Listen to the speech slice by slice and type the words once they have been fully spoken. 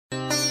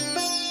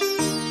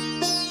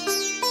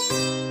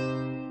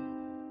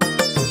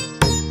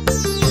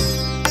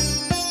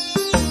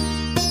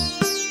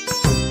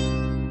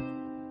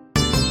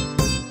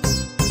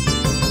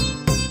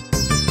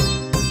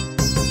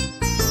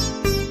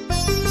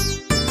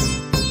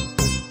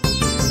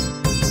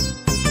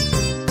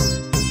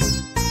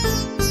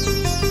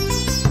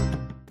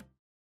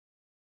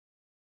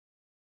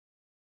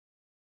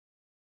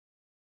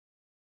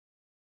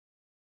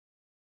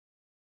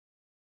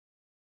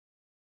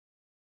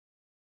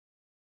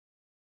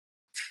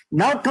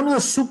Now comes the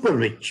super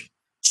rich.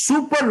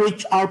 Super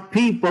rich are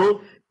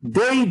people,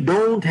 they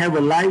don't have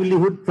a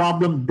livelihood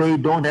problem, they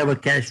don't have a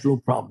cash flow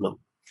problem.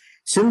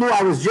 Sindhu,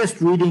 I was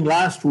just reading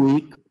last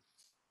week,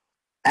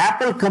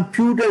 Apple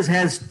Computers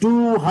has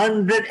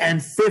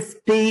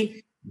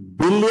 $250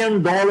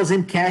 billion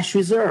in cash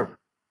reserve.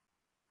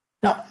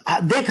 Now,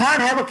 they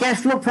can't have a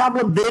cash flow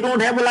problem. They don't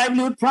have a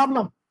livelihood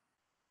problem.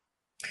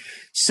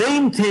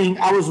 Same thing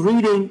I was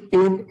reading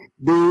in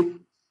the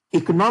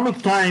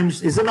Economic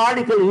Times is an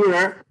article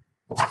here.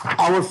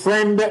 Our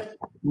friend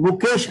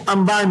Mukesh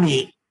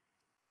Ambani,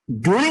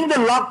 during the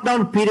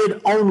lockdown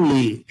period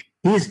only,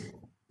 he's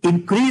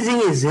increasing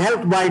his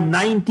health by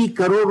 90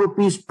 crore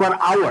rupees per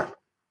hour.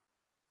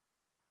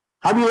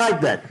 How do you like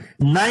that?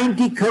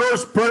 90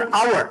 crores per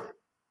hour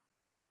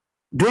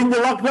during the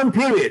lockdown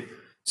period.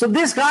 So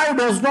this guy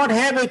does not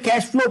have a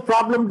cash flow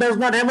problem, does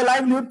not have a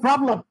livelihood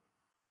problem.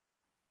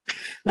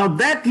 Now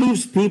that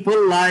leaves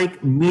people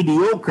like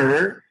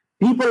mediocre,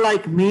 people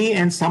like me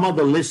and some of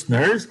the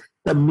listeners.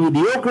 The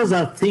mediocres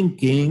are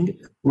thinking,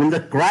 will the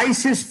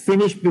crisis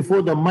finish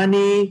before the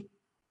money,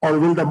 or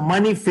will the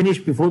money finish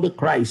before the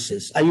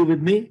crisis? Are you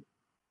with me?